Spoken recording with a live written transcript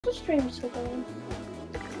the stream still going?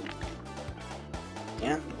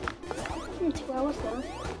 Yeah. 2 hours now.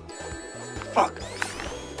 Fuck.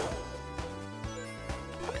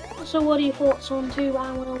 So what are your thoughts on 2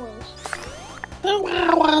 hours? 2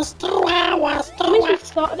 hours, 2 hours, 2 At least we hours.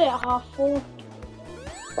 started it at 4:30.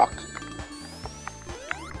 Fuck.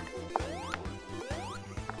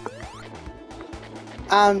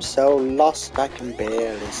 I'm so lost I can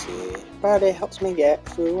barely see, but it helps me get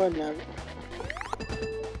through another.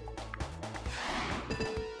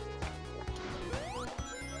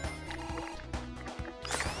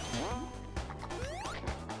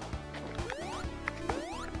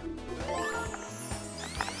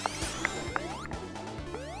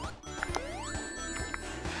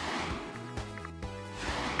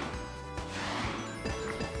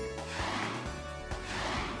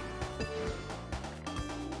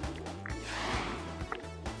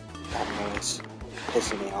 That noise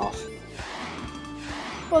pissing me off.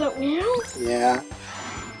 What up now? Yeah.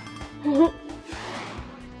 Well,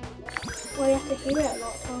 you have to hear it a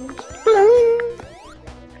lot of times. Well,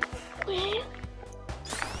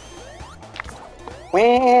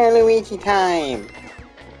 Well, Luigi time.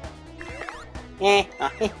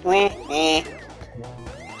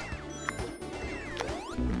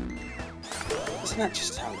 Doesn't that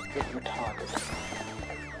just sound a bit retarded?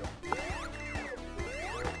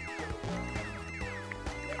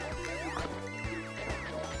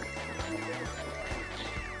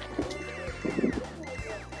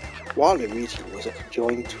 Waluigi was a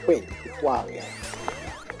conjoined twin with Wario.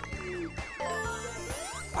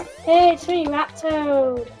 hey, it's me,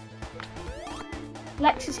 Raptoad.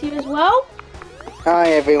 Lex is here as well. Hi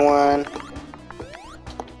everyone.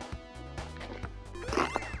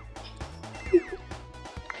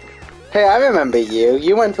 Hey, I remember you.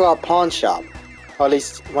 You went to our pawn shop. Or at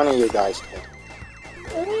least one of you guys did.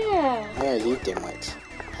 Oh yeah. Yeah, you dimwits.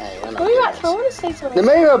 Hey, we're not Oh, Raptoad, I dimwits. want to say something.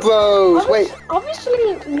 The Mirror Bros! Wait!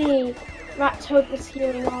 Obviously, me, Raptoad was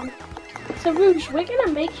hearing on. So, Rouge, we're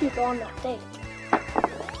gonna make you go on that date.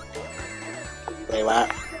 Wait,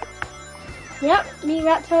 what? Yep, me,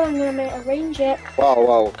 Raptoad, I'm gonna arrange it.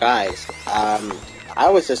 Whoa, guys. I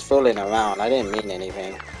was just fooling around. I didn't mean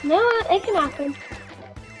anything. No, it can happen.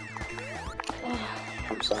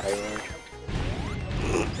 I'm sorry, Rouge.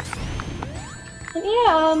 But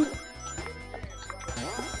yeah,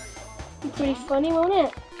 be pretty funny, won't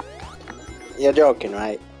it? You're joking,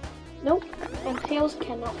 right? Nope, and Tails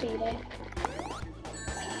cannot be there.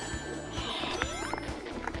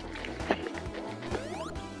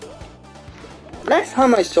 Last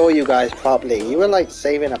time I saw you guys properly, you were like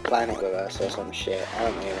saving a planet with us or some shit. I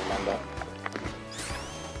don't really remember.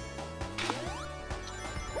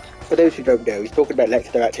 For those who don't know, he's talking about Lex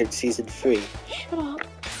Interactive Season 3. Shut up.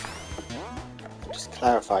 Just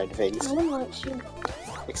clarifying things. No one likes you.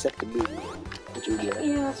 Except me, the junior,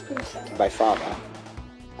 Yeah, that's pretty sad. my father,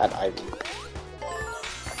 and Ivy.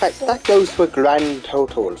 Right, that goes for a grand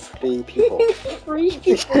total of 3 people. 3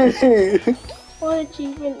 people. What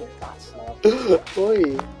achievement is that, sir?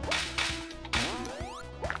 Oi.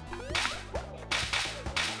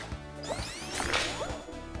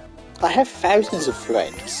 I have thousands of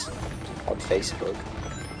friends on Facebook.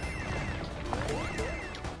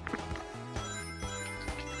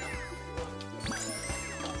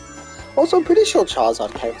 Also, I'm pretty sure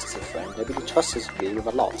Charizard counts as a friend. I mean, he trusts me with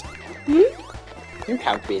a lot. Hmm? You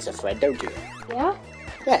count me as a friend, don't you? Yeah?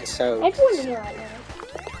 Yeah, so... Everyone's here right now.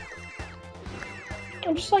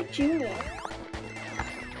 I'm just like Junior.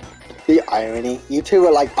 The irony. You two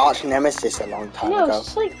were like arch nemesis a long time No, ago.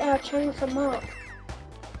 it's just like China for Mark.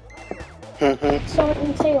 Mhm. Sonic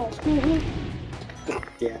and Tails.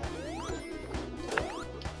 Yeah.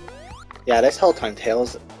 Yeah, this whole time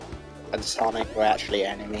Tails and Sonic were actually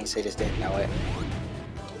enemies, they just didn't know it.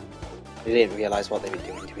 They didn't realise what they were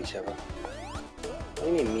doing to each other. What do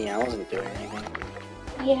you mean me? I wasn't doing anything.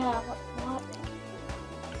 Yeah, what?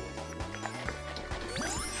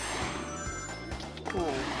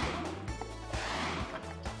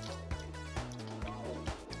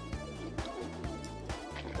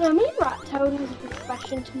 I mean, Raptoad is a good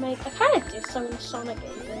question to make. I kind of did some in Sonic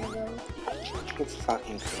ages ago. You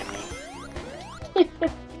fucking kidding me.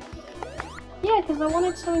 Yeah, because I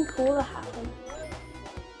wanted something cool to happen.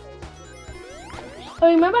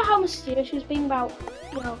 Oh, remember how mysterious he was being about,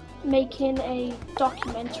 you know, making a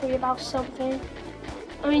documentary about something?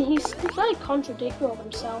 I mean, he's very contradictory of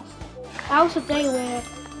himself. That was the day where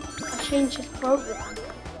I changed his program.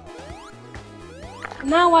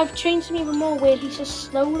 Now I've changed him even more, where he's just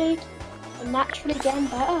slowly and naturally getting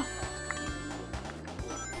better.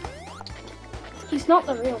 He's not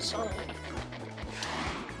the real Sonic.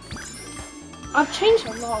 I've changed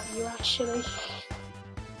a lot of you actually.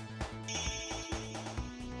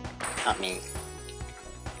 Not me.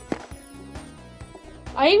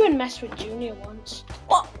 I even messed with Junior once.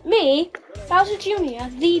 What? Me? Bowser Jr.?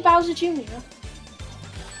 The Bowser Jr.?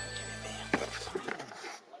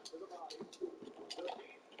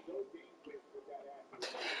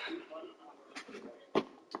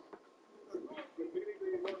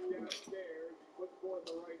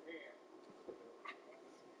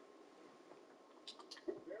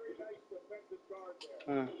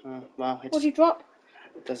 Well, What did you drop?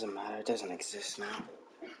 it doesn't matter. It doesn't exist now.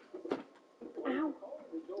 Ow.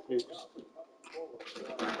 Oops.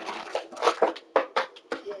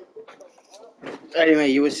 Anyway,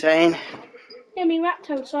 you were saying? Yeah, me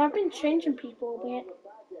Raptoad, so I've been changing people a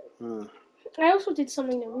bit. I also did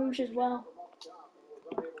something to Rouge as well.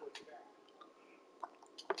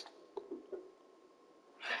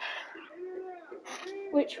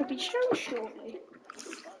 Which will be shown shortly.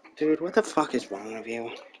 Dude, what the fuck is wrong with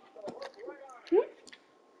you?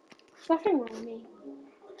 There's nothing wrong with me.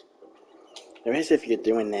 There is if you're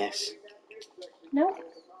doing this. No.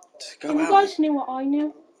 Just go And you out. guys knew what I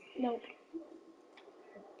knew? Nope.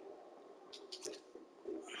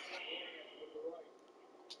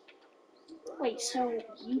 Wait, so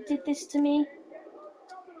you did this to me?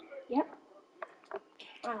 Yep.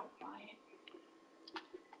 I don't buy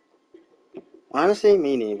it. Honestly,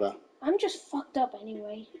 me neither. I'm just fucked up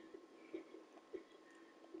anyway.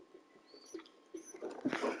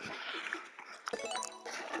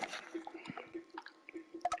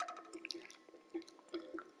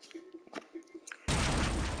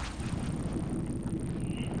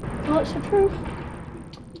 What's the proof?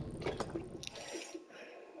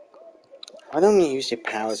 Why don't you use your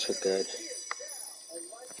powers for good?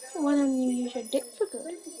 Why don't you use your dick for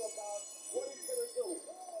good?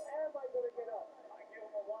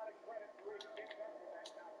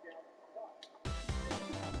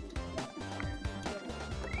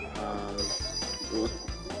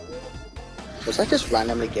 Was I just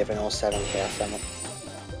randomly given all 7 kills from it?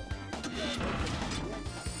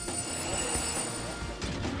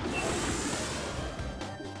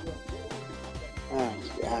 Oh,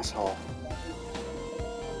 you asshole.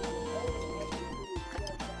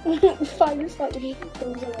 Fine, it's like he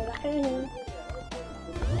goes away like that.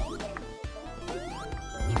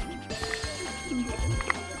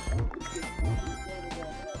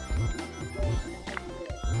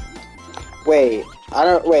 Wait,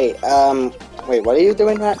 wait, what are you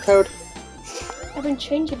doing, Raptoad? I've been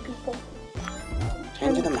changing people.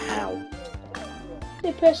 Changing them how?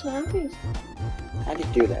 Their personalities. How do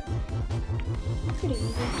you do that? Pretty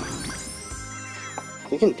easy.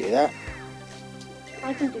 You can do that?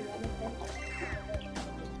 I can do anything.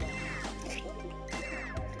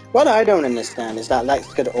 What I don't understand is that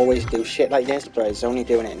Lex could always do shit like this, but he's only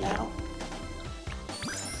doing it now.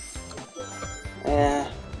 Yeah.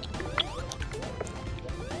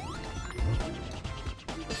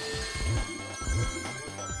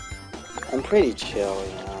 I'm pretty chill,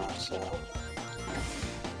 you know, so...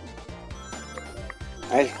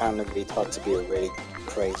 I just found the VTOD to be a really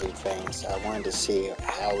crazy thing, so I wanted to see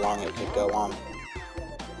how long it could go on.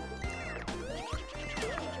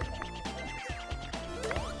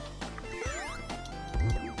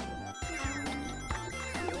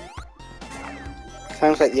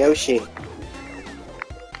 Sounds like Yoshi.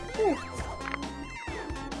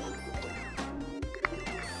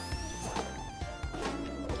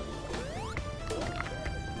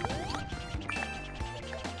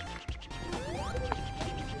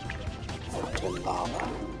 To lava.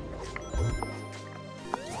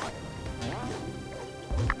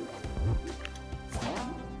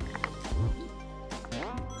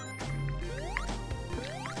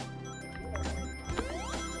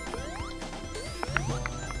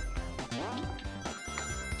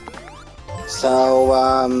 So,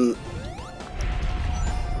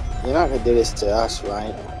 you're not gonna do this to us,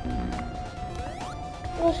 right?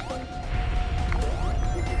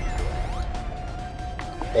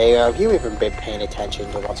 Hey, have you even been paying attention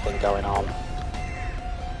to what's been going on?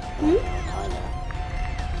 Kinda.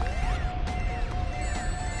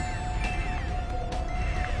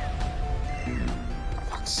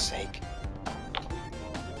 Fuck's sake.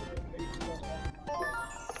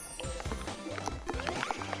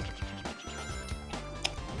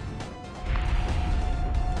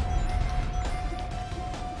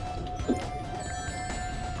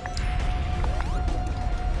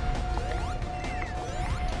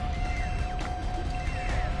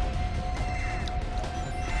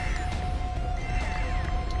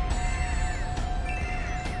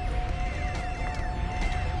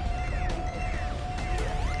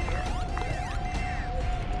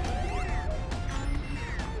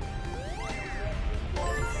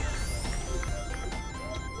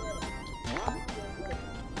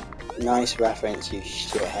 Nice reference, you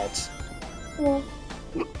shitheads. Yeah.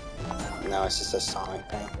 No, it's just a Sonic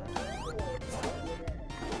thing.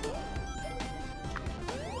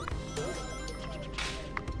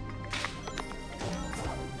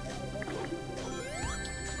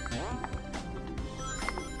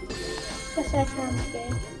 Yes, I can be.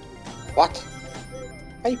 What?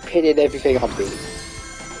 I pitted everything on me.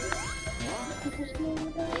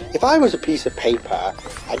 If I was a piece of paper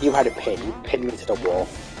and you had a pin, you'd pin me to the wall.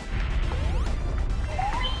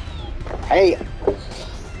 Hey!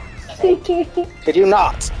 Could you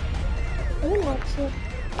not? I don't want to.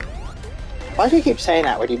 Why do you keep saying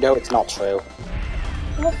that when you know it's not true?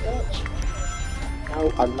 What bitch?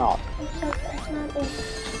 No, I'm not.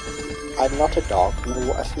 I'm not a dog,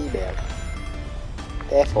 nor a female.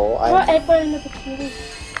 Therefore, What I'm... everyone in the bikini?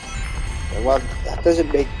 Well, that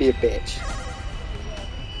doesn't make me a bitch.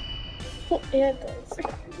 Yeah, it does.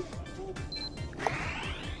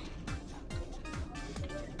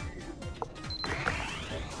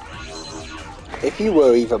 If you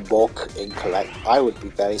were even more incorrect, I would be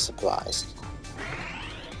very surprised.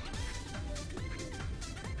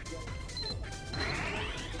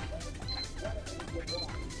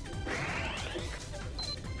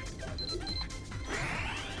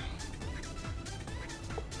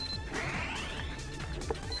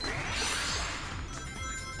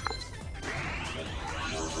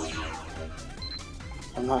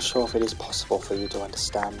 I'm not sure if it is possible for you to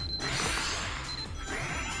understand.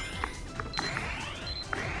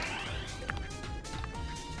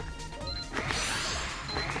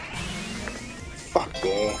 Fuck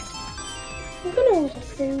yeah. I'm gonna order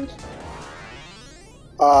food.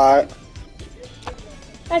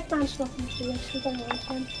 Eggman's not gonna do this, we don't want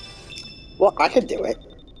him. Well, I could do it.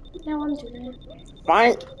 No, I'm doing it.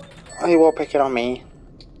 Why? Oh, you won't pick it on me.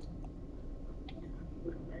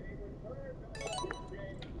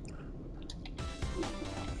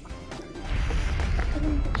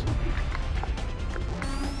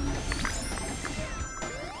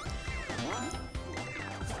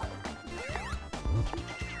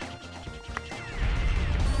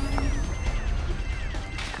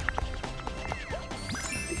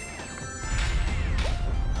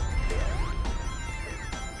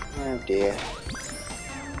 Oh dear.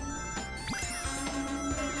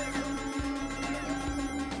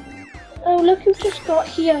 Oh, look who just got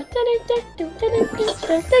here.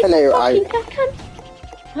 Hello,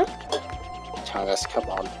 Huh? Chungus, come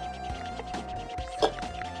on.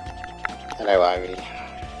 Hello, Ivy.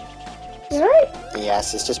 You alright?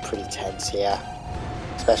 Yes, it's just pretty tense here.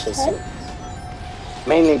 Especially Tense?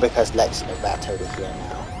 mainly because Lex is back over here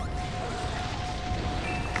now.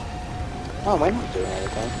 Oh, we're not doing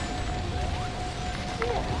anything.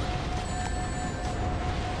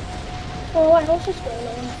 Oh, what else is going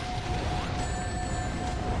on?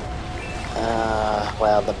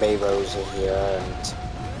 Well, the Bayros are here and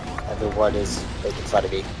everyone is making fun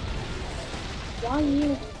of me. Why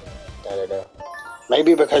you? I don't know.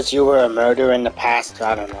 Maybe because you were a murderer in the past,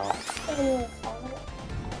 I don't know.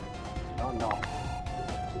 Oh no.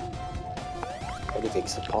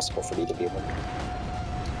 Anything's impossible for me to be a murderer.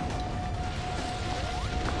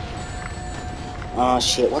 Oh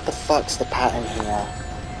shit, what the fuck's the pattern here?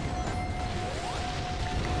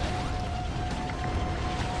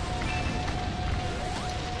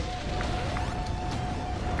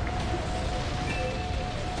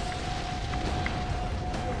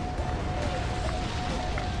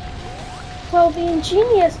 Well, the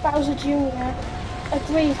ingenious Bowser Jr.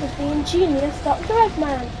 agrees with the ingenious Dr.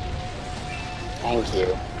 Eggman. Thank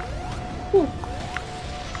you.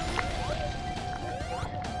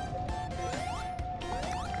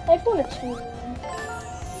 I've won a tournament.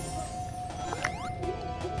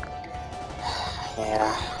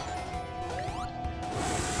 Yeah.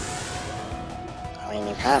 I mean,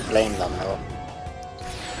 you can't blame them though.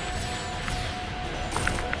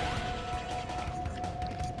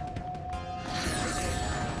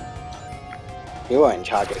 You were in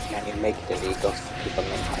charge of it, can you make it illegal for people to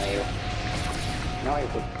make fun of you? No, I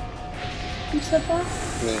would. Who said that?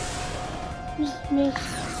 Me. Who's me?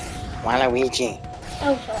 Waluigi.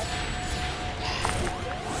 Oh, sorry.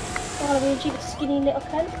 Waluigi, the skinny little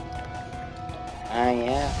cunt.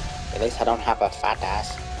 Yeah. At least I don't have a fat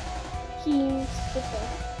ass. He's different.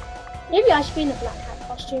 Maybe I should be in a black hat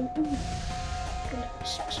costume.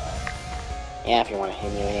 Yeah, if you want to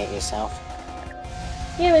humiliate yourself.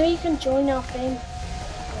 Yeah, maybe you can join our thing.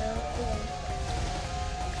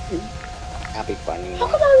 That'd be funny. How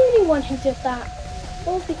come I'm the only one who did that?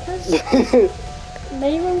 Well, because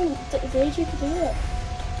Mayron dared you to do it.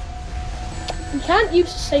 You can't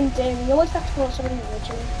use the same day. You always have to call something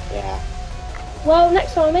original. Yeah. Well,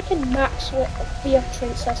 next time I'm making Max with the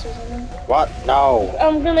princesses in him. What? No.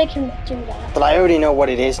 I'm gonna make him do that. But I already know what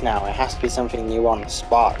it is now. It has to be something new on the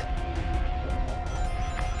spot.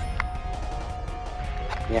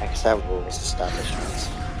 Yeah, because that rule was established once.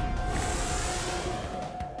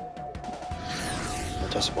 It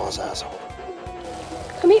just was, asshole.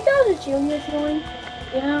 Can we Bowser Jr. if you want?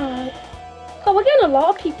 Yeah, alright. Oh, we're getting a lot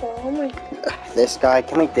of people, aren't we? This guy,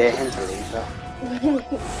 can we dare him to leave though?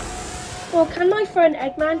 Well, can my friend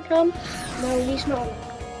Eggman come? No, he's not.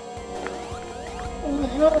 Oh,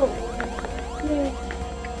 no.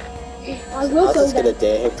 Yeah. I will was go just there. gonna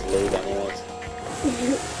dare him to leave anyways.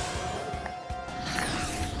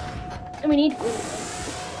 I mean, he'd win.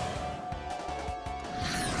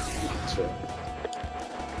 True.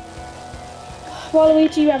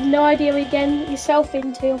 Waluigi, you have no idea what you're getting yourself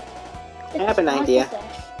into. I have an It's life idea. or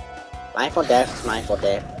death. Life or death, it's life or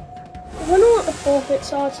death. I don't know what the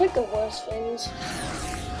forfeits are. It's like the worst things.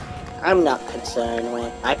 I'm not concerned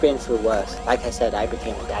with. I've been through worse. Like I said, I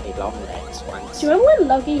became a daddy long legs once. Do you remember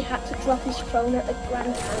when Luggy had to drop his phone at the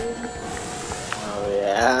Grand Canyon? Oh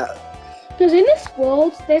yeah. Because in this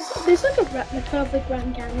world, there's like a replica of the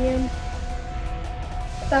Grand Canyon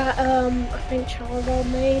that I think Charizard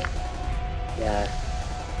made. Yeah.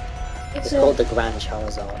 It's It's called the Grand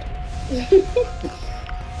Charizard.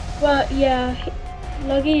 But yeah,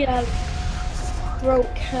 Luggy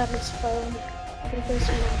broke his phone. Because,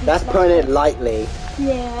 you know, he That's lost putting it lightly.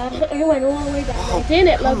 Yeah, it went all the way down Oh, there, didn't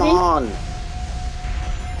it, come Luggy? on.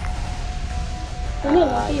 Didn't it,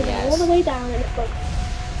 Luggy? It went Yes. all the way down and it broke.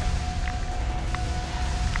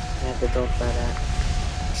 Never thought about that.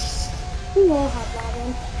 We all had that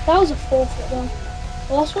one. That was a forfeit though.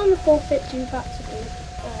 The last one, the forfeit you had to do.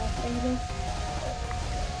 Thing.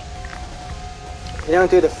 If you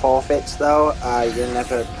don't do the forfeits though, you're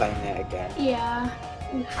never playing it again. Yeah,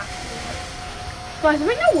 you have to do it. Guys, I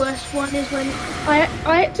think the worst one is when I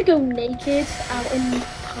had to go naked out in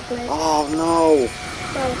public. Oh no!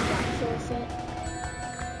 That was bad forfeit.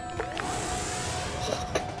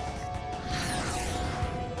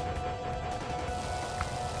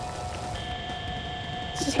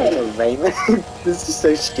 This is like a Raymond. This is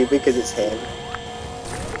so stupid because it's him.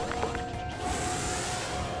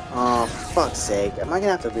 Oh, fuck's sake. Am I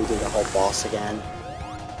gonna have to redo the whole boss again?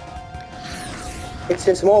 It's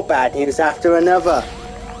just more bad news after another.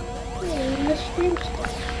 Yeah, the stream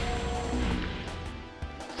stuff.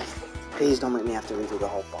 Please don't make me have to redo the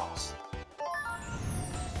whole boss.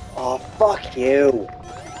 Oh, fuck you.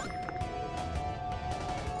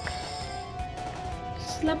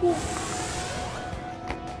 This level.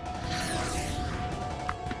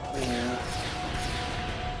 Yeah.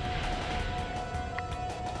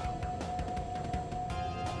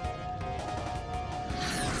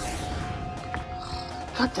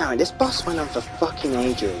 God damn it, this boss went on for fucking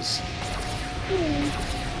ages.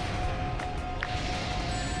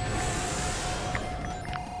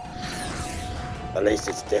 At least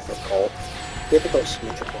it's difficult. Difficult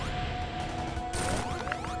smoothable.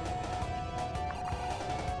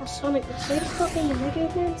 Oh, Sonic, the same stuff in the Mega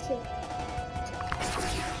Man too.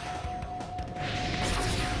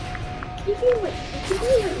 Give me like no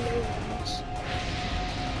ones.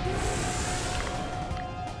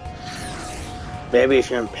 Maybe you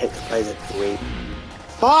shouldn't pick to play the 3.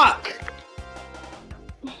 Fuck!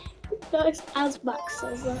 That's as Max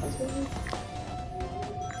says that as well.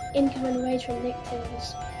 Incoming rage from Nick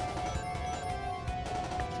Tails.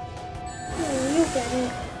 Oh, you'll get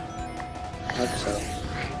it. I hope so.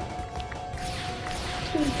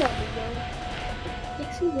 You probably will.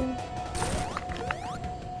 Yes, you will.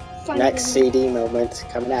 Next CD moment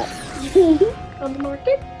coming up. On the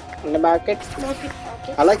market? In the market. Market.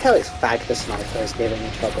 I like how it's Fag the Sniper is giving me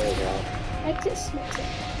trouble as well. Exit Sniper.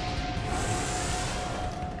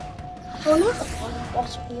 Oh, not the final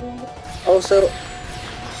boss feeling. Also,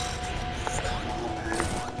 come on, man.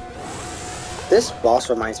 This boss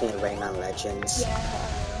reminds me of Rayman Legends. Yeah,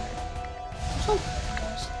 I know.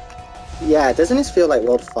 Yeah, doesn't this feel like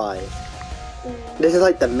World 5? This is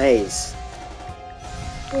like the maze.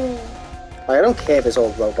 Like, I don't care if it's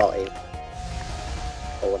all robot-y.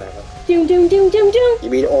 Or whatever. Doom, doom, doom, doom, doom! You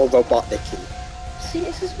mean all robotic-y. See,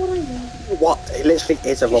 this is what I mean. What? It literally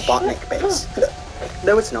is a Robotnik Shut base.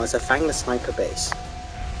 No, it's not. It's a Fang the Sniper base.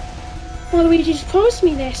 Well, Luigi, just promise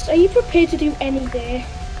me this. Are you prepared to do any day?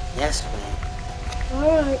 Yes, man.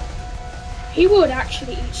 Alright. He would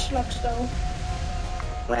actually eat slugs, though.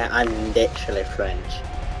 Where I'm literally French.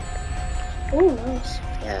 Oh, nice.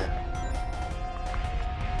 Yeah.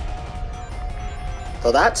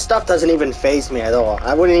 So that stuff doesn't even faze me at all.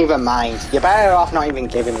 I wouldn't even mind. You're better off not even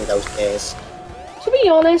giving me those days. To be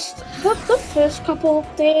honest, the first couple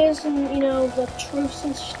of days and the truths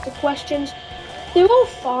and the questions, they're all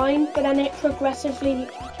fine, but then it progressively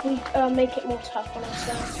we make it more tough on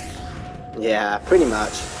ourselves. Yeah, pretty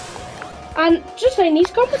much. And just saying,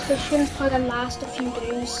 these competitions kind of last a few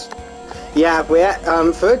days. Yeah, we're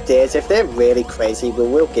for days. If they're really crazy, we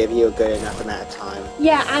will give you a good enough amount of time.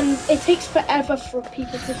 Yeah, and it takes forever for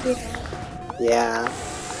people to give up. Yeah.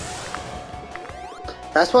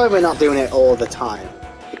 That's why we're not doing it all the time.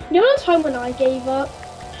 You know the time when I gave up?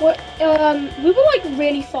 What we were like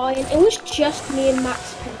really fine. It was just me and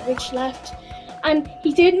Max Penridge left, and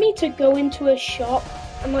he did me to go into a shop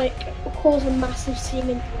and like cause a massive scene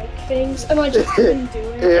and break things, and I just couldn't do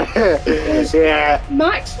it. Yeah.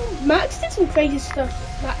 Max did some crazy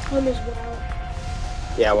stuff that time as well.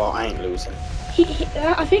 Yeah, well, I ain't losing.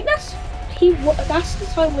 I think that's the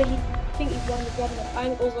time where I think he won the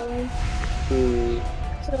bank or something.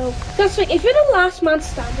 So that's like, if you're the last man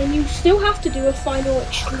standing, you still have to do a final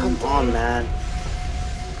extreme. Come on, man.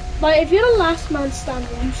 Like, if you're the last man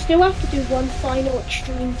standing, you still have to do one final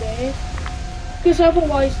extreme day, because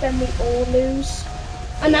otherwise, then we all lose.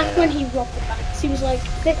 And that's when he robbed the banks. He was like,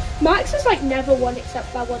 Max has like never won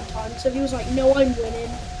except that one time, so he was like, no, I'm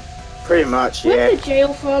winning. Pretty much, yeah. Went to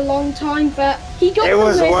jail for a long time, but he got. It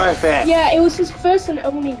was worth it. Yeah, it was his first and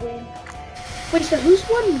only win. Wait, so who's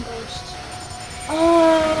won most?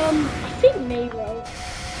 I think Mayro.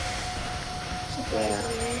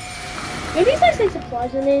 Surprisingly. Yeah. The reason I say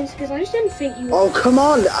surprisingly is because I just didn't think you. Oh, come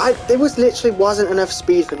on! There was literally wasn't enough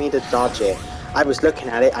speed for me to dodge it. I was looking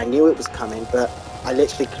at it, I knew it was coming, but I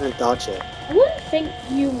literally couldn't dodge it. I wouldn't think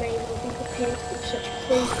you, Mayro, would be prepared to do such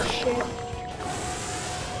crazy shit.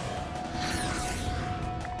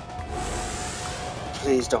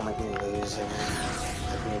 Please don't make me lose again.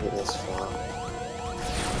 I've made it this far.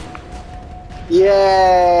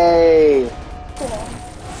 Yay! Come on.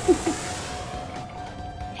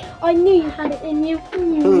 I knew you had it in you.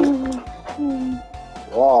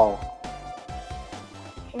 Wow.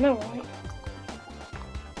 I know, right?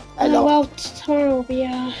 Hello. Well, tomorrow will be,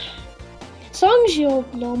 as long as you'll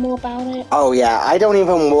know more about it. Oh yeah, I don't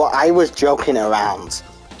even. I was joking around.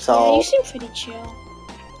 So. Yeah, you seem pretty chill.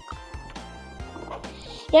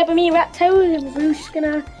 Yeah, but me and Ratto and Roosh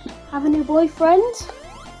gonna have a new boyfriend.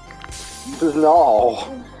 No.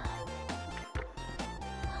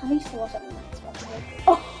 At least it wasn't Max, by the way.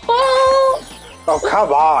 Oh! Oh,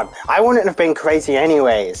 come on. I wouldn't have been crazy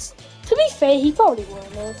anyways. To be fair, he probably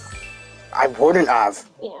wouldn't have. I wouldn't have.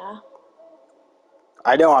 Yeah.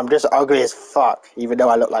 I know, I'm just ugly as fuck, even though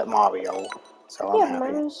I look like Mario. So I'm Yeah,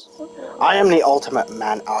 happy. Maro's... I am the ultimate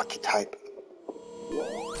man archetype.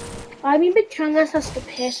 I mean, Big Chungus has to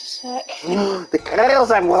piss a sec. The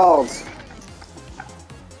Chaos Emeralds!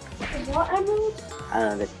 What emerald? I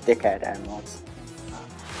don't know, the dickhead emeralds.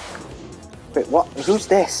 Wait, what? Who's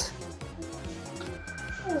this?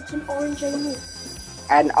 Oh, it's an orange emerald.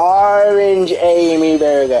 An orange Amy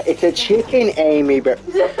burger. It's a chicken Amy burger.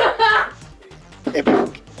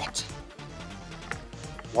 What?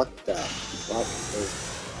 What the fuck is...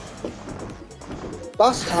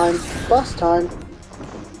 Bus time! Bus time!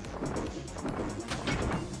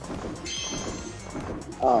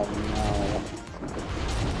 Oh no.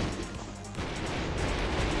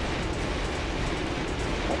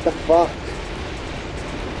 What the fuck?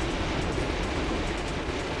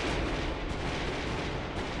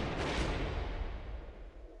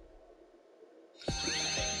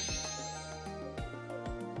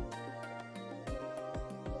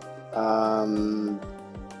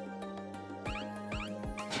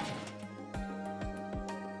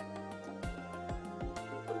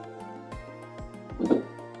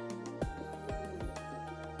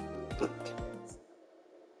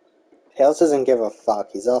 Tails doesn't give a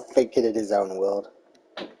fuck. He's all thinking in his own world.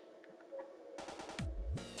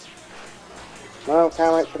 Well,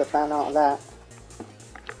 can't wait for the fan out of that.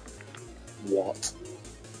 What?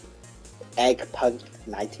 Eggpunk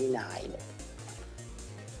 99.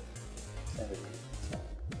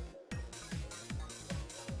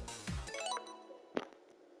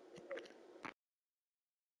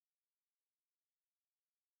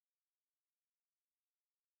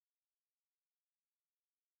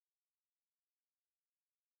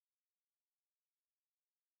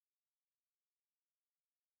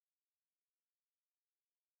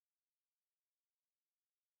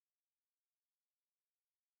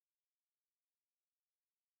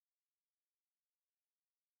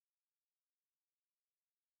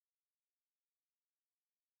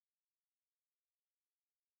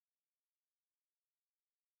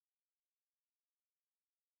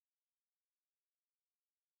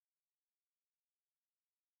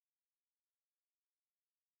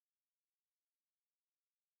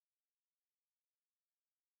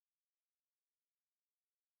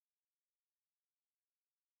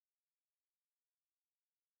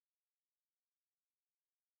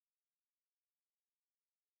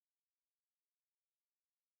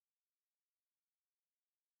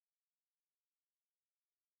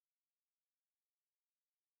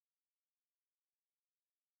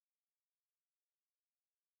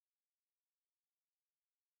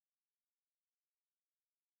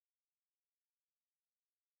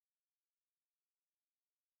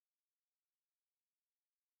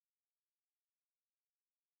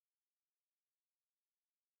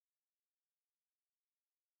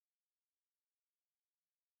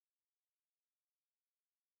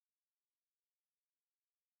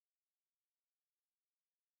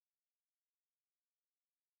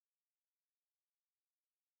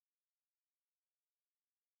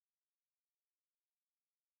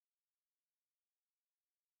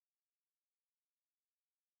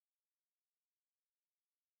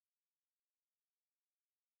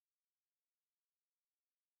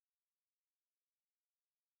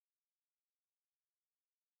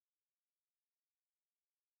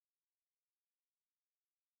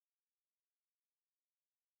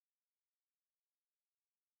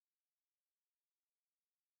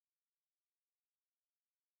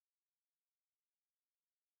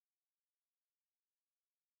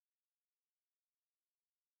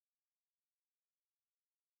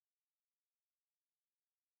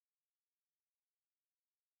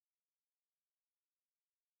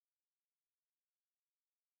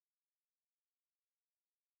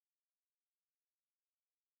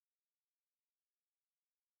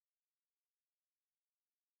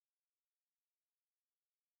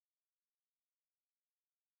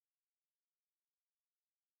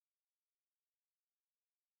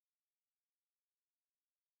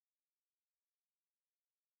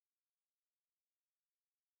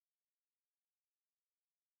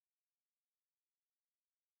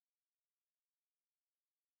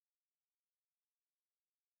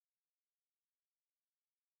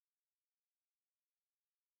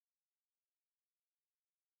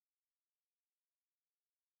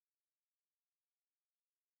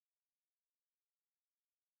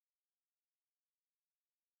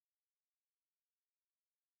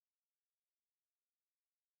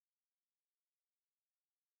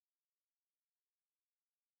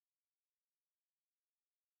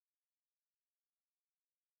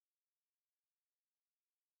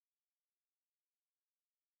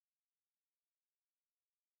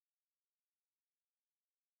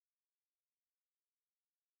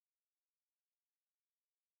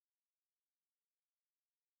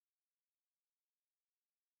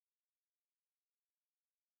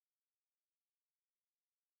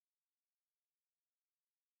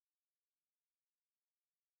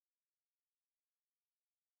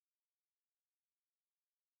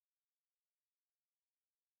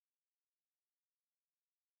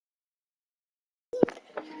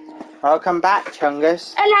 Welcome back,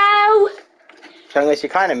 Chungus. Hello! Chungus, you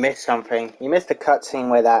kind of missed something. You missed the cutscene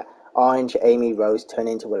where that orange Amy Rose turned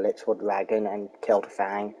into a literal dragon and killed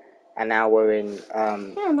Fang. And now we're in,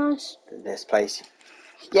 Yeah, nice. this place.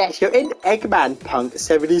 Yes, you're in Eggman Punk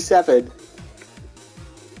 77.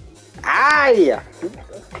 Aye!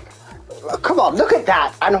 Come on, look at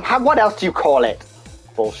that! And what else do you call it?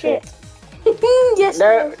 Bullshit. Yes.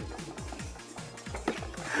 No.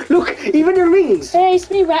 Look, even the rings! Hey, it's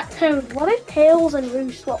me, Raccoon. What if Tails and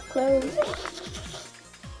Roo swap clothes?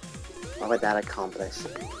 What would that accomplish?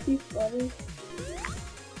 You funny.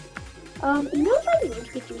 You know that Roo's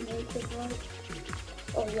could do naked, right?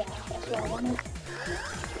 Oh yeah, that's what I wanted.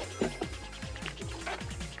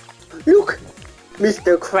 Look!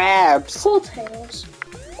 Mr. Krabs! Poor Tails.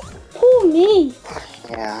 Poor me.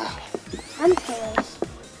 Yeah, And Tails.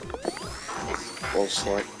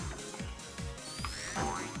 bullshit.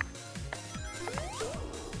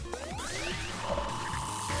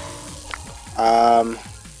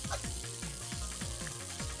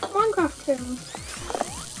 Minecraft Tails.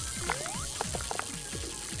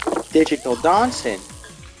 Digital dancing.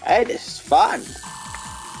 Hey, this is fun.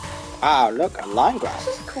 Wow, look, a line graph.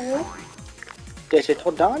 This is cool.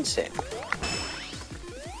 Digital dancing.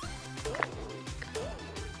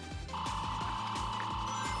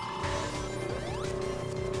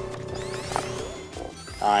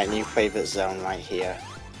 Alright, new favorite zone right here.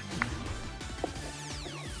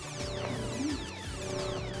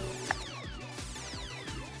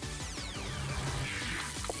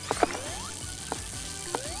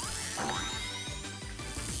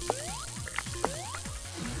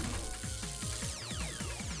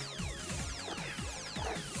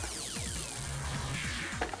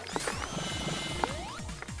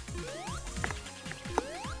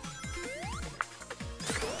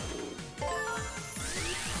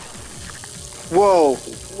 Whoa,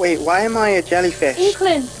 wait, why am I a jellyfish?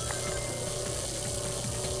 Inkling.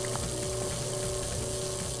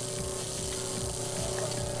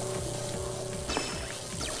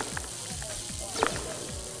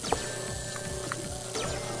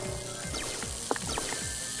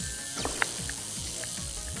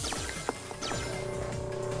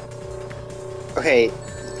 Okay,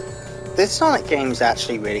 this Sonic game is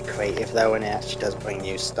actually really creative though, and it actually does bring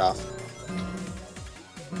new stuff.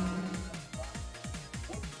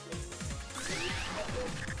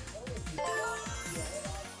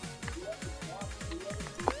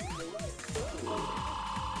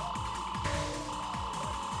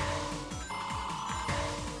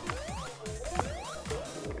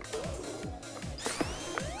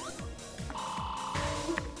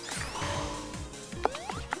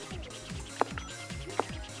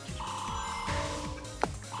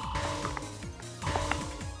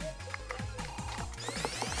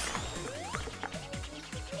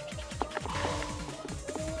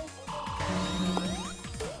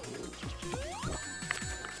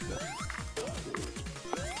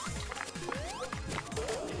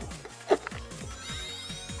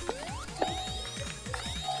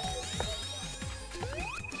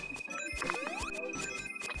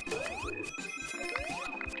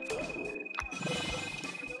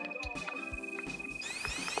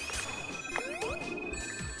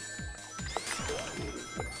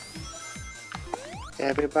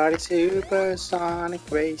 Everybody supersonic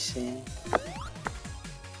racing.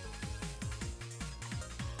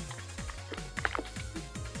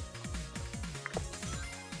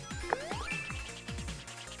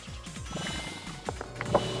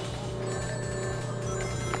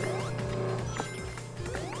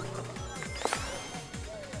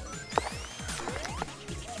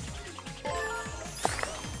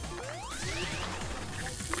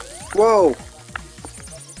 Whoa!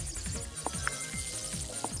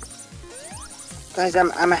 Guys,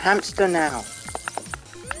 I'm a hamster now.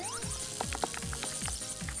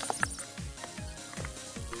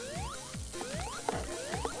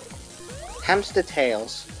 Hamster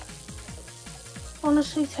Tails.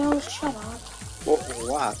 Honestly, Tails, shut up.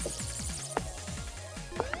 What?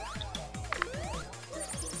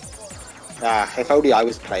 Ah, if only I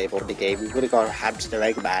was playable in the game, we would have got a hamster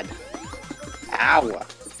Eggman. Ow!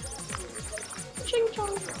 Ching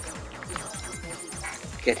chong.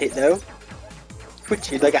 Get it though?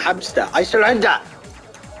 Put you like a hamster. I surrender!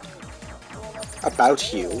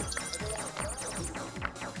 About you.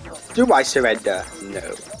 Do I surrender?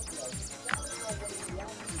 No.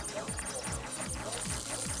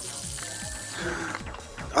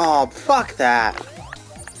 Oh, fuck that.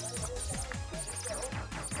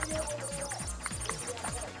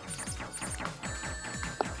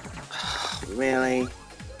 Really?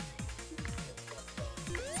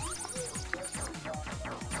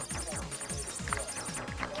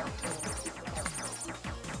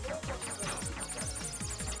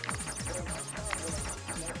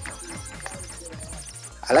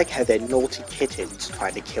 I like how they're naughty kittens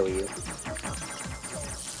trying to kill you.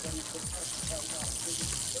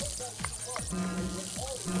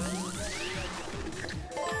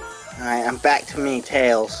 Alright, I'm back to me,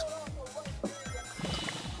 Tails.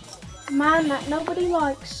 Man that nobody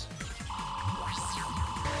likes.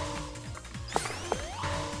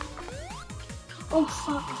 Oh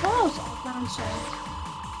fuck, I thought I was off man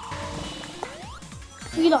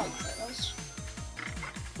side. We like Tails.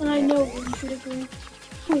 And I know we should agree.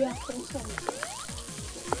 We have to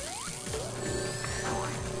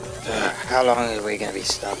How long are we gonna be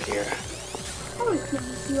stuck here? probably maybe a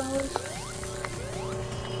few hours.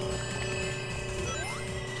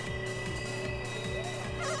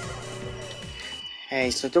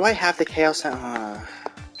 Hey, so do I have the Chaos?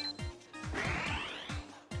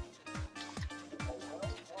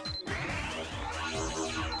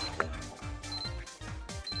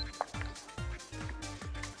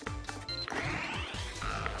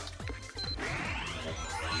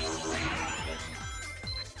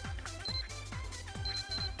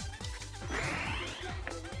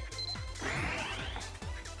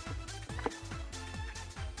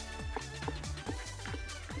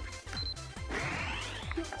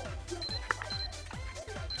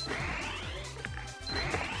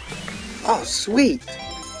 Oh, sweet!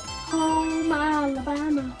 Home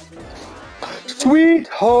Alabama. Sweet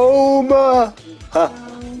Homer! Huh.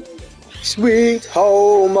 Sweet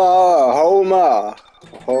Homer! Homer!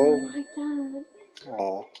 Home. Like that.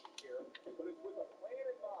 Oh.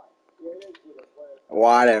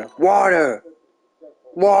 Water! Water!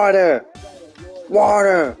 Water!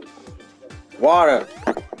 Water! Water!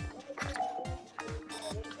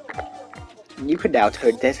 You can now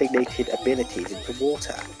turn designated abilities into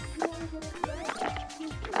water.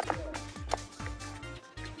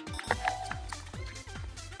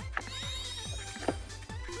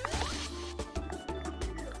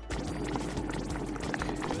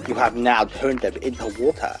 You have now turned them into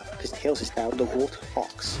water, because Tails is now the water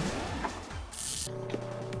fox.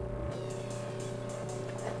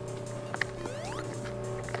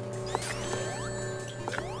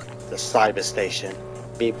 The cyber station.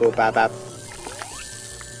 Beep boop bap bap.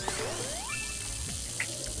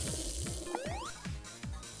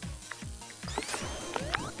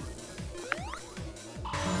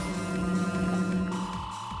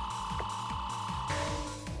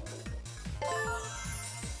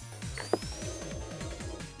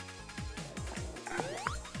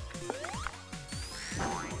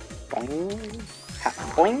 Boing, hat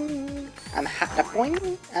boing, and hat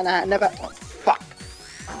boing, and I never. Oh, fuck.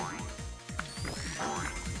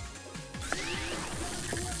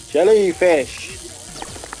 Jellyfish.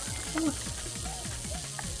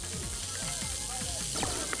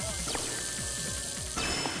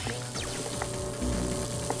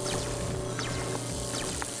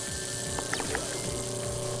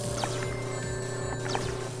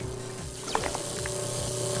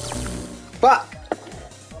 Fuck.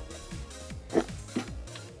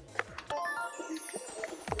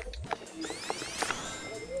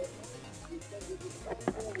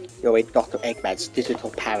 You're in Dr. Eggman's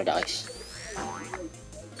digital paradise.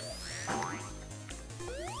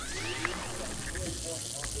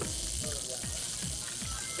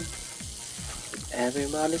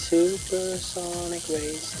 Everybody supersonic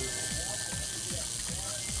racing.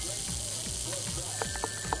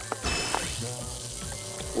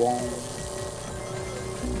 One.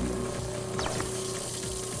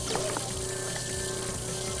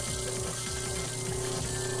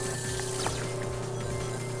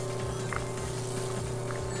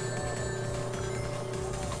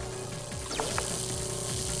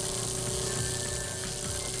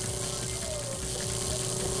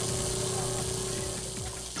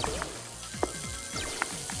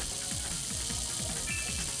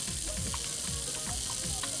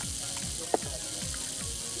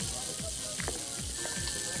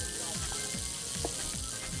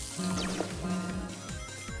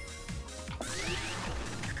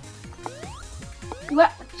 You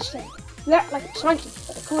act like a slave. You act like a Frankie,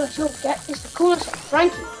 but the coolest you'll get is the coolest of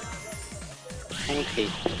Frankie. Frankie.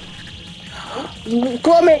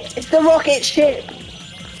 Gromit, it's the rocket ship!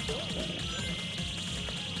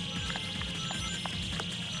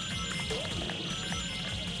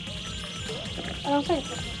 I don't think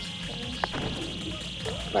that's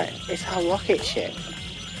Right, it's our rocket ship.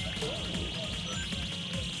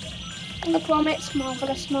 In Gromit's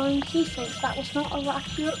marvellous mind, he thinks that was not a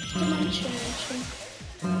accurate dimension.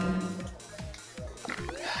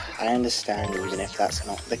 I understand even if that's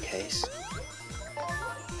not the case.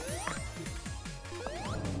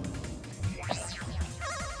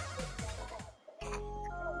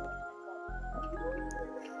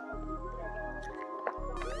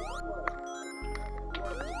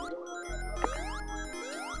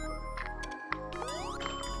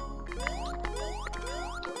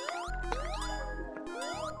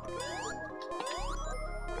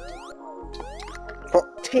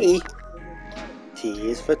 T. T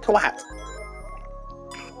is for twat.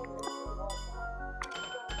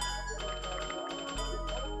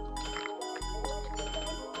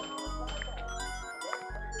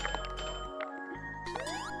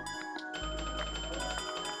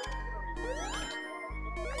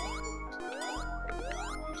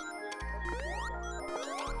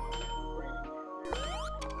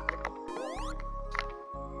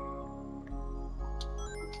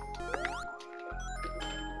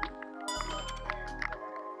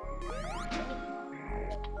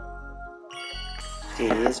 T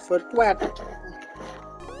is for twat.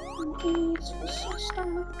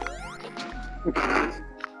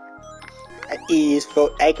 E is for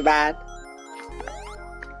Eggman.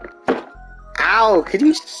 Ow, could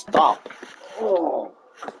you stop? Oh,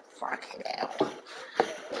 fucking hell.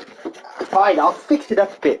 Fine, I'll fix it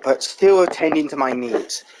up a bit, but still attending to my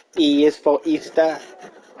needs. E is for Easter.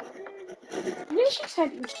 You she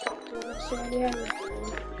said you would stop doing this earlier.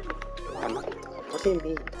 What do you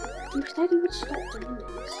mean? You said you would stop doing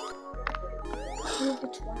this. You're the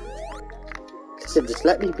twat. Listen, just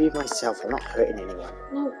let me be myself. I'm not hurting anyone.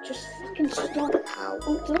 No, just fucking stop. Ow.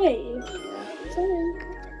 Oh, please. Yeah. Sorry.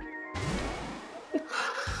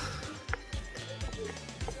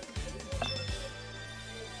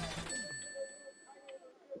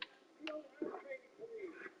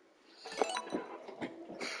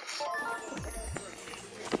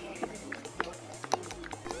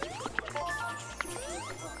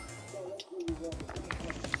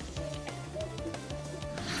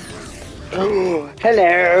 Oh,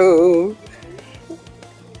 hello.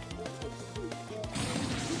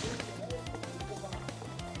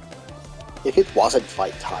 If it wasn't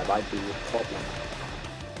fight time, I'd be a problem.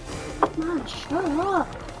 Man, shut up.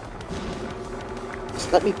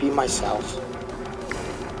 Just let me be myself.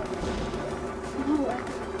 No,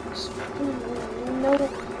 it's fucking annoying. You know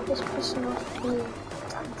it's pissing off me.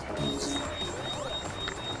 Damn things.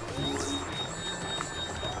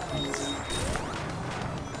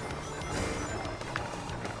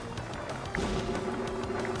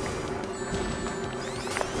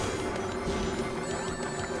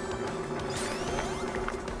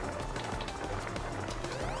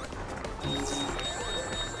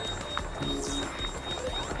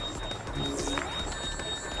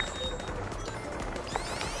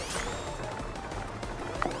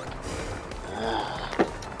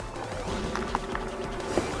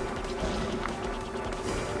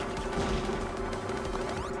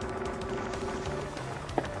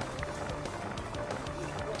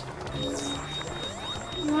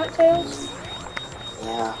 Right, Tails?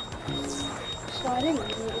 Yeah, So I didn't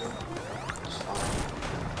really. it's fine.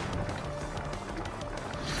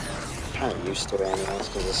 I'm kind of used to it anyways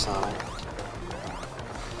because of Sonic.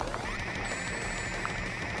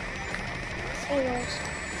 Tails.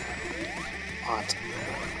 What?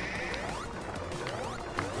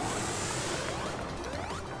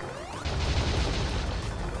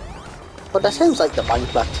 But that sounds like the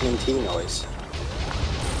Minecraft TNT noise.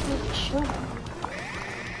 Shut up.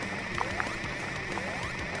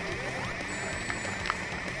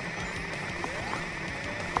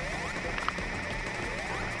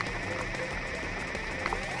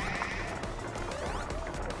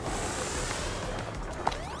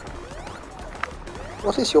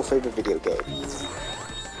 What is your favorite video game?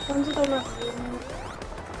 Ones that don't have you in it.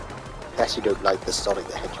 Guess you don't like the Sonic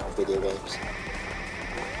the Hedgehog video games.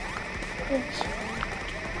 Yes.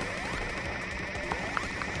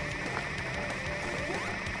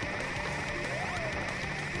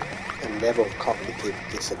 A level of cognitive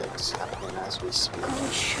dissonance happening as we speak.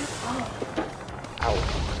 Oh, shut up. Ow.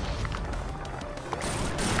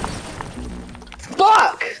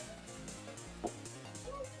 Fuck!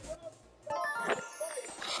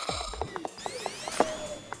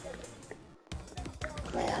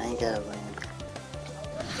 Man, I ain't gotta win.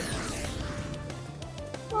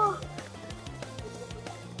 Oh.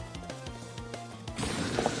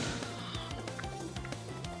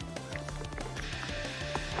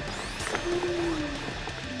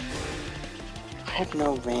 I have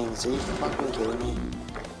no rings. Are you fucking kidding me?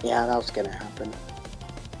 Yeah, that was gonna happen.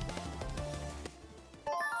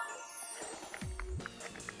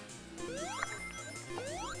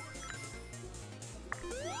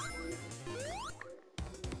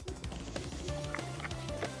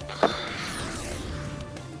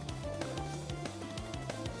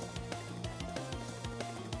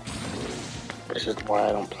 This is why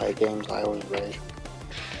I don't play games. I always rage.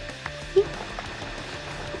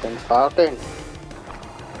 Been farting.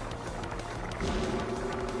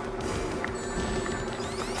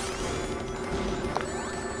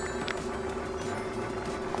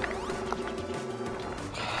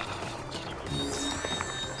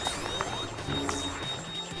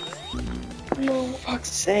 No. Fuck's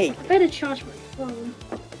sake. I better charge my phone.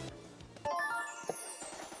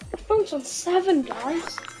 My phone's on 7,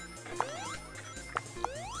 guys.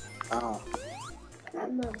 Oh.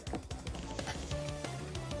 No.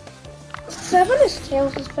 7 is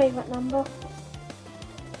Tails' favourite number.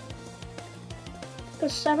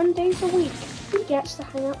 Because 7 days a week, he gets to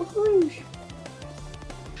hang out with Rouge.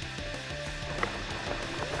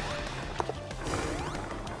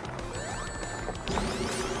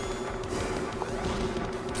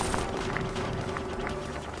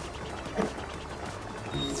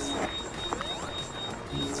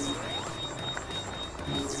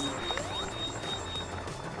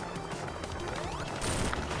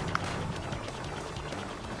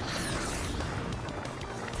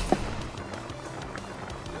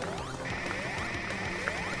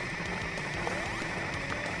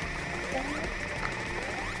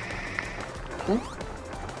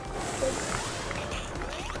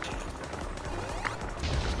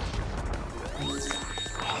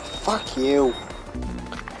 Fuck you.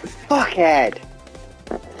 Fuckhead.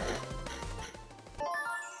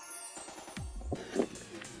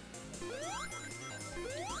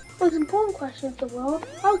 Most important question of the world,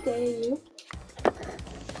 how dare you?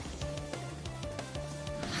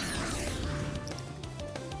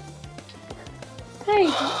 Hey,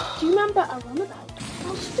 do you remember a Ramadan?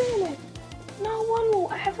 I'll steal it. No one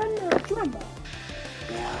will ever know. Do you remember?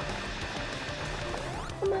 Yeah.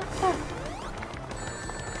 I'm at that.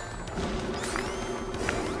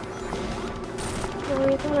 No,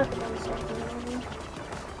 you don't have to go something.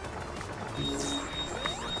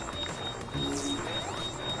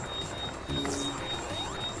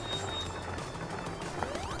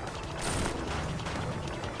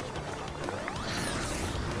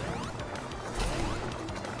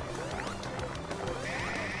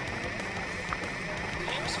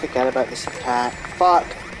 Just forget about this attack. Fuck.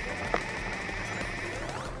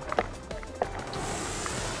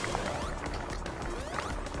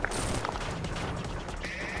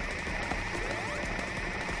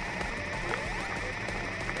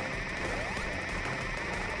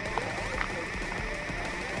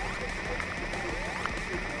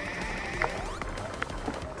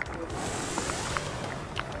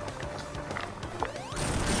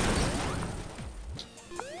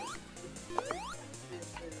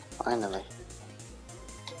 Finally.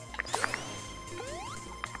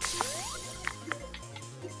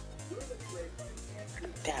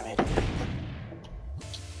 Damn it.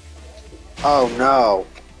 Oh no.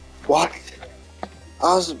 What?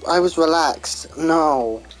 I was relaxed.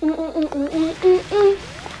 No.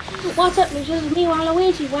 What's up, Mitch? This is me,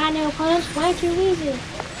 Waluigi. Why no punch? Why too easy?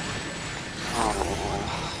 Oh.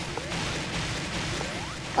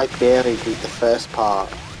 I barely beat the first part.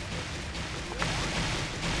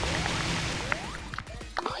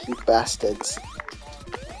 Oh, you bastards.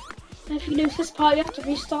 If you lose this part, you have to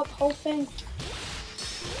restart the whole thing.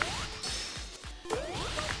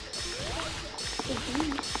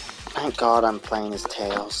 Thank God I'm playing as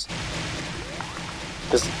Tails.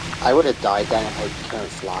 Because I would have died then if I couldn't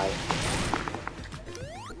fly.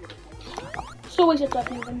 It's always a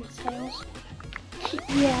W when it's Tails.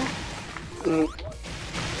 Yeah.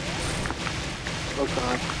 Oh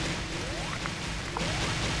God.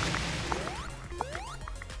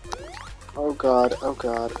 Oh God, oh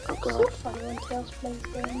God, oh It's God. so funny when Tails plays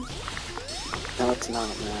games. No, it's not,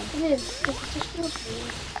 man. It is, because it just feels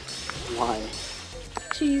weird. Why?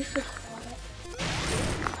 So you think about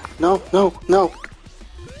it. No, no, no!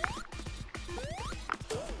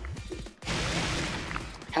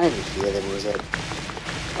 I can't even hear the music.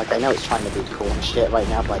 Like, I know it's trying to be cool and shit right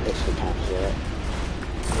now, but I literally can't hear it.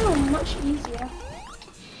 Oh, much easier.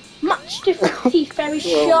 Much different teeth, very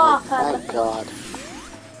sharp. Oh my God.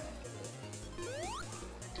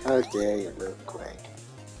 How dare you, look quick.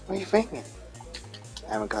 What are you thinking?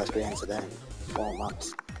 I haven't got experience of that in 4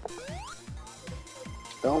 months.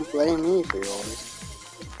 Don't blame me for yours.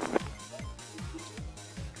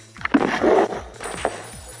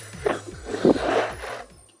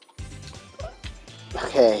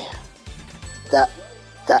 Okay.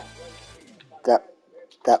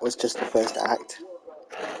 That was just the first act.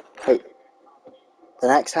 Wait. The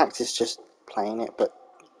next act is just playing it, but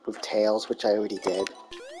with Tails, which I already did.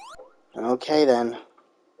 Okay then.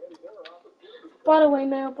 By the way,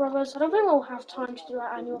 Mail Brothers, I don't think we'll have time to do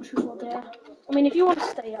our annual Truth or Dare. I mean, if you want to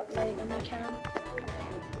stay up late, then we can.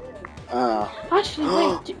 Actually,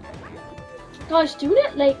 wait. Guys, doing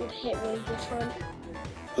it late would hit really different.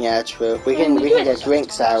 Yeah, true. We can get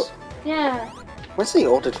drinks out. Yeah. What's the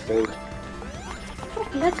ordered food? Oh,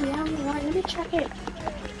 bloody hell, right, let me check it.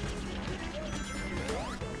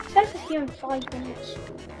 It says it's here in 5 minutes.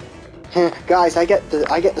 Guys, I get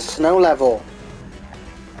the snow level.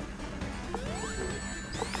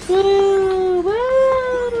 Woo,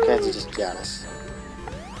 woo. Kids are just jealous.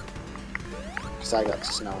 Because I got the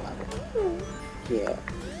snow level. Yeah.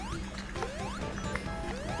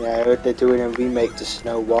 Yeah, I heard they're doing a remake to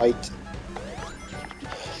Snow White.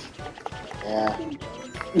 Yeah.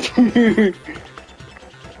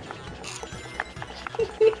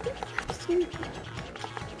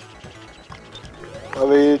 I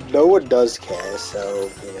mean, no one does care, so,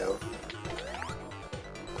 you know.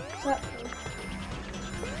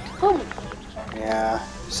 Oh, Yeah.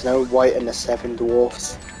 Snow White and the Seven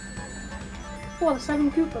Dwarfs. what,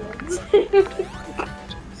 7 Koopalings?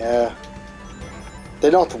 Yeah.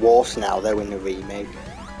 They're not dwarfs now, they're in the remake.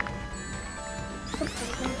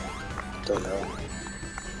 Don't know.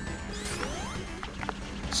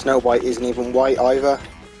 Snow White isn't even white either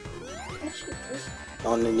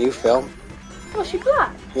on the new film. Oh, she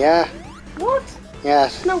black? Yeah. What? Yeah.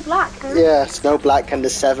 Snow black, huh? Yeah, Snow Black and the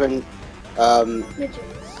 7 Midgets.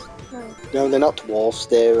 No. no, they're not dwarfs,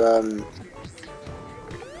 they're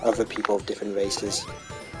other people of different races.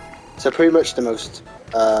 So pretty much the most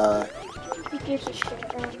Who gives a shit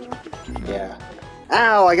around here? yeah.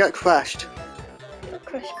 Ow, I got crushed. Got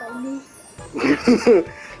crushed by me.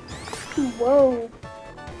 Whoa.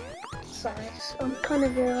 Sorry, I'm kind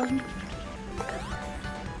of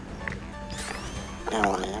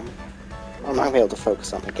Now I am. I'm not able to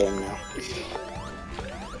focus on the game now.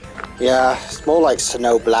 Yeah, it's more like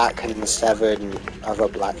Snow Black and the 7 other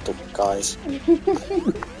black guys.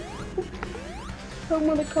 I'm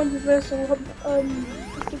on a controversial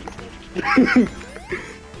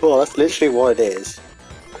Well, that's literally what it is.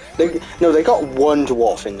 They got one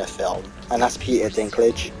dwarf in the film, and that's Peter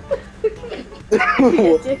Dinklage.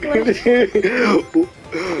 Who's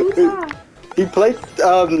that? He played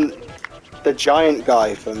the giant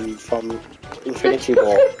guy from Infinity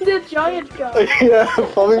War. The giant guy. Yeah,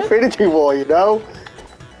 from Infinity War, you know?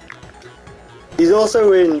 He's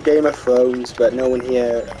also in Game of Thrones, but no one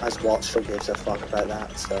here has watched or gives a fuck about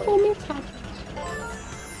that, so... Call me Cat.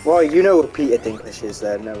 Well, you know what Peter Dinklage is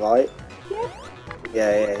then, right? Yeah.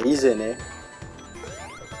 Yeah, he's in it.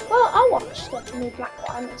 Well, I watched the new Black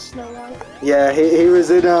One and Snow White. Yeah, he was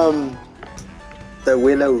in the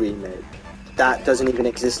Willow remake. That doesn't even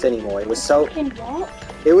exist anymore. It was so... In what?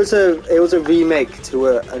 It was a remake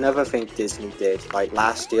to another thing Disney did like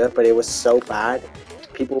last year, but it was so bad.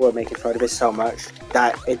 People were making fun of it so much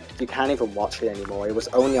that you can't even watch it anymore. It was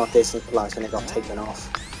only on Disney Plus and it got taken off.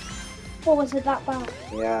 What was it that bad?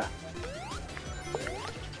 Yeah.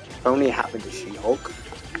 Only it happened to She-Hulk.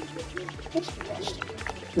 It's finished.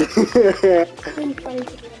 Really funny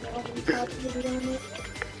to do a Melvin Card video on it.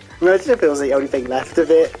 Imagine if it was the only thing left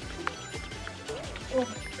of it. Oh.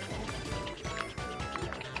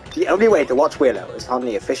 The only way to watch Willow is on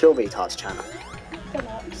the official Retards channel.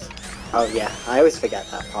 Relax. Oh yeah, I always forget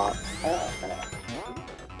that part.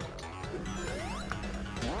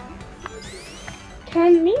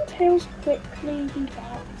 Can me and Tails quickly be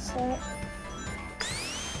back set?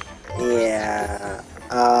 Yeah.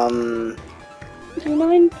 Do you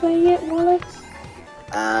mind playing it, Wallace?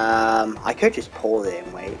 I could just pause it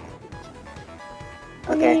and wait.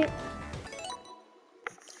 Okay.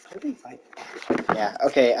 Yeah,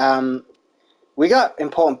 okay, we got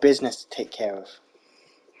important business to take care of.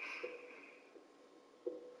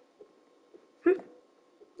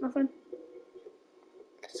 Nothing.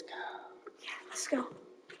 Let's go. Yeah, let's go.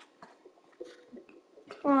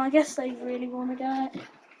 Well, I guess they really want to get it.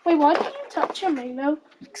 Wait, why did you touch her, Milo?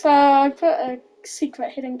 Because I put a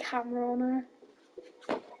secret hidden camera on her.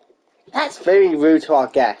 That's very rude to our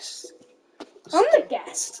guests. I'm the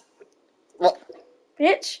guest. What?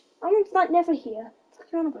 Bitch, I'm like never here.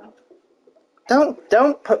 What's going on about?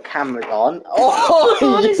 Don't put cameras on.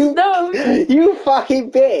 Oh, No. You fucking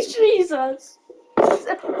bitch. Jesus.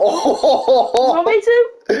 Oh. Want me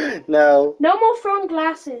to? No. No more throwing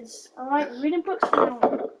glasses. Alright, reading books now.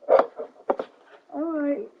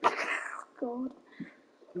 Alright. God.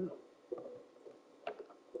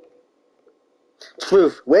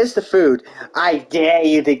 Truth, where's the food? I dare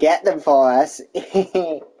you to get them for us. The food's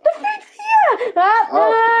here!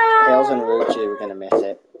 Oh, Tails and Ruchi, we're gonna miss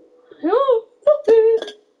it. Oh, the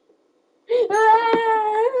food.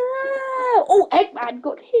 Oh, Eggman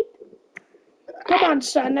got hit. Come on,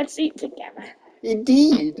 son, let's eat together.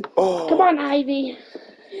 Indeed. Oh. Come on, Ivy.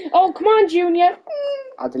 Oh, come on, Junior.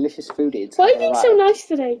 Our delicious food is. Why are you being so nice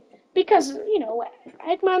today? Because, you know,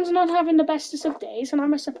 Eggman's not having the bestest of days, and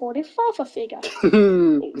I'm a supportive father figure.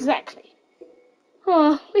 Exactly.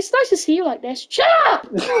 Oh, it's nice to see you like this. Shut up!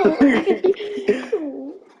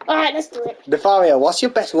 Alright, let's do it. Nefaria, what's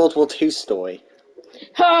your best World War II story?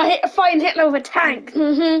 Fighting Hitler with a tank.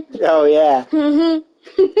 Oh, yeah.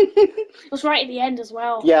 It was right at the end as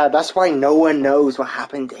well. Yeah, that's why no one knows what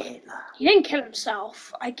happened to Hitler. He didn't kill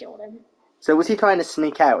himself. I killed him. So was he trying to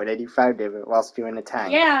sneak out and then you found him whilst you were in a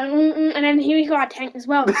tank? Yeah, and then he got a tank as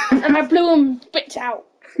well. And I blew him bits out.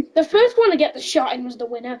 The first one to get the shot in was the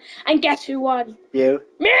winner. And guess who won? You?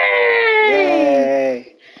 Me!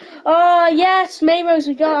 Yay! Oh, yes, Mayrose,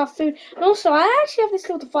 we got our food. And also, I actually have this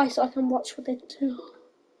little device so I can watch with it too.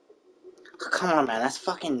 Oh, come on, man, that's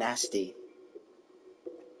fucking nasty.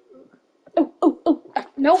 Oh,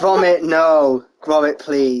 no. Gromit, no. Gromit,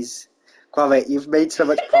 please. Gromit, you've made so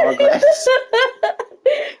much progress.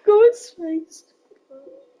 Go in space.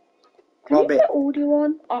 Can you Gromit. put audio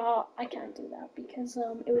on? I can't do that because it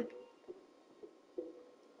would.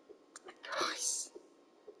 Nice.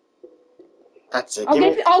 That's it.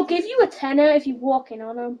 I'll give you a tenner if you walk in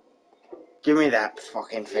on them. Give me that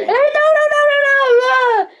fucking thing. No!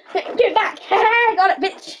 Get back! Got it,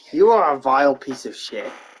 bitch. You are a vile piece of shit.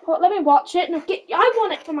 Well, let me watch it. No, I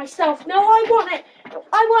want it for myself. No, I want it.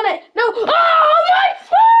 I want it. No. Oh, my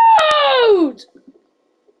food!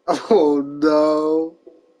 Oh no.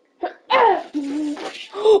 Oh,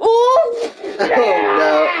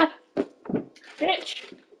 Oh no.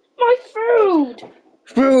 Bitch. My food.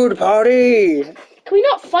 Food party! Can we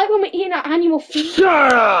not fight when we're eating our annual food?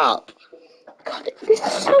 Shut up! God, this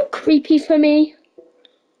is so creepy for me.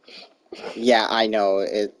 Yeah, I know.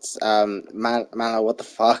 It's, Malo, what the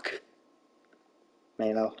fuck?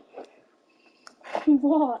 Malo.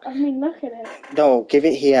 What? I mean, look at it. No, give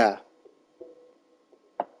it here.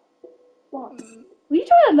 What? Were you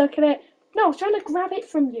trying to look at it? No, I was trying to grab it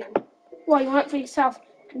from you. Well, you want it for yourself.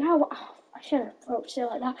 No, I shouldn't have approached it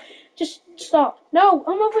like that. Just stop. No,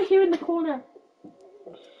 I'm over here in the corner.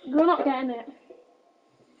 You're not getting it.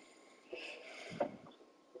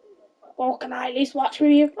 Well, can I at least watch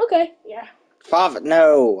with you? Okay, yeah. Father,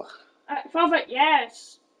 no. Father,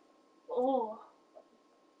 yes. Oh.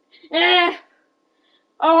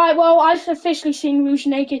 Alright, well, I've officially seen Rouge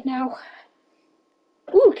naked now.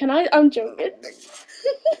 Ooh, can I? I'm joking.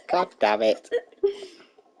 God damn it.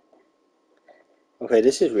 Okay,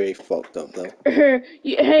 this is really fucked up, though.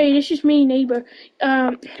 Hey, this is me, neighbour.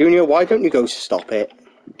 Junior, why don't you go stop it?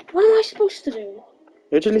 What am I supposed to do?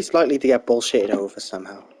 You're at least likely to get bullshitted over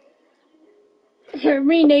somehow.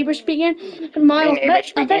 Me, neighbour speaking. Miles,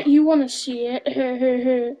 I bet you want to see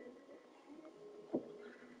it.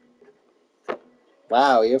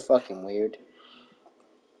 Wow, you're fucking weird.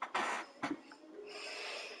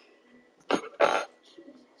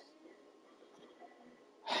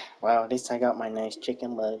 Wow, at least I got my nice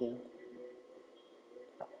chicken burger.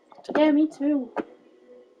 Yeah, me too.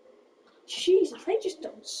 Jesus, they just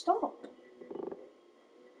don't stop.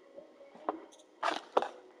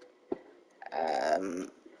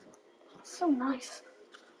 So nice.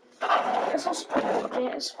 Let's also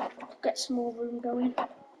get some more room going.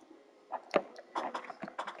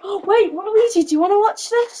 Oh wait, Waluigi, do you want to watch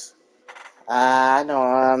this?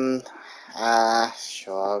 No,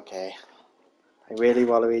 sure, okay. Really,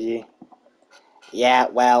 Waluigi? Yeah,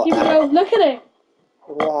 well, Here we go, look at it.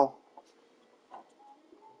 Whoa.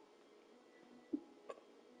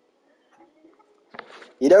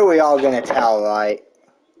 You know we all gonna tell, right?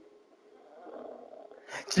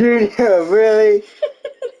 Junior, really?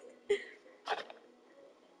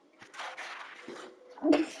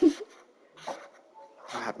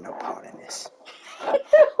 I have no part in this.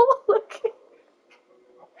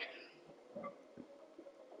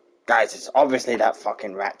 Guys, it's obviously that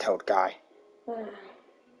fucking rat-toad guy.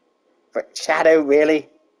 But Shadow, really?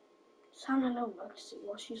 Sam alone, let's see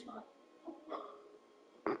what she's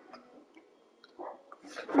like.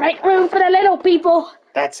 Make room for the little people.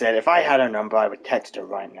 That's it. If I had her number, I would text her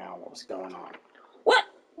right now what was going on. What?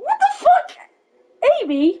 What the fuck?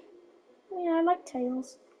 Amy? Yeah, I like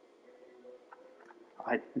Tails.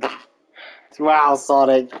 Wow,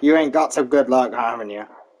 Sonic, you ain't got some good luck, haven't you?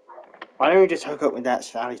 Why don't you just hook up with that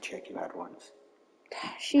Sally chick you had once?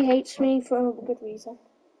 She hates me for a good reason.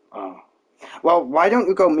 Oh. Well, why don't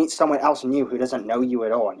you go meet someone else new who doesn't know you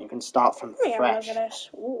at all, and you can start from Yeah, fresh. look at this.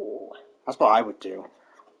 Ooh. That's what I would do.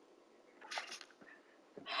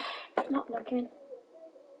 Not looking.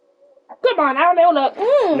 Come on, have a little look.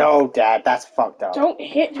 No, Dad, that's fucked up. Don't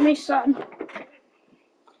hit me, son.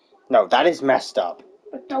 No, that is messed up.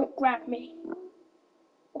 But don't grab me.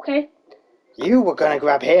 Okay? You were gonna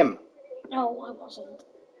grab him. No, I wasn't.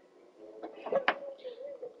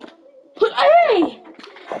 Hey!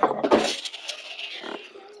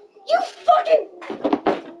 You fucking...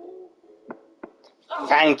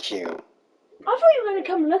 Thank you. I thought you were gonna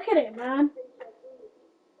come look at it, man.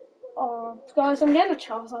 Oh, guys, I'm getting a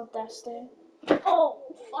Charizard Destiny. Oh,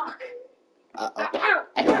 fuck. Uh-oh. Ow.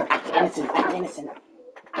 Act innocent, act innocent.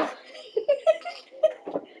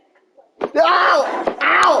 Ow!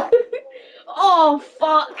 Ow! Oh,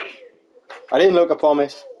 fuck. I didn't look, I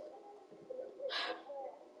promise.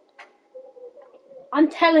 I'm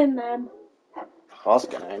telling them. I was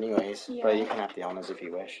gonna anyways, but Yeah. you can have the honours if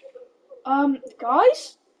you wish.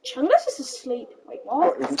 Guys? Chungus is asleep. Wait,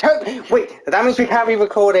 what? Wait, that means we can't be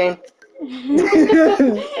recording.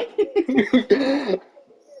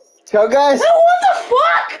 So guys. Oh, what the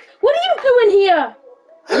fuck? What are you doing here?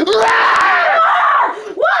 Ah!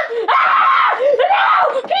 What? Ah!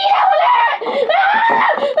 No! Kill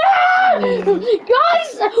it! Guys!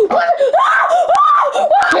 What? Ah!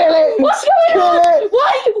 Kill it! What's going Kill on? it! Why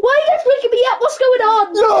are you guys waking me up? What's going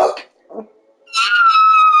on? Look!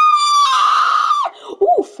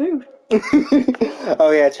 Ooh, food.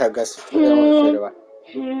 Oh yeah, Chungus. Oh.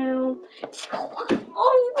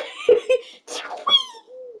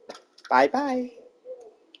 Bye bye.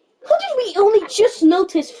 How did we only just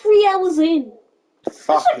notice 3 hours in?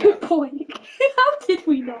 Fuck That's a no. good point. How did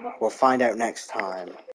we not? We'll find out next time.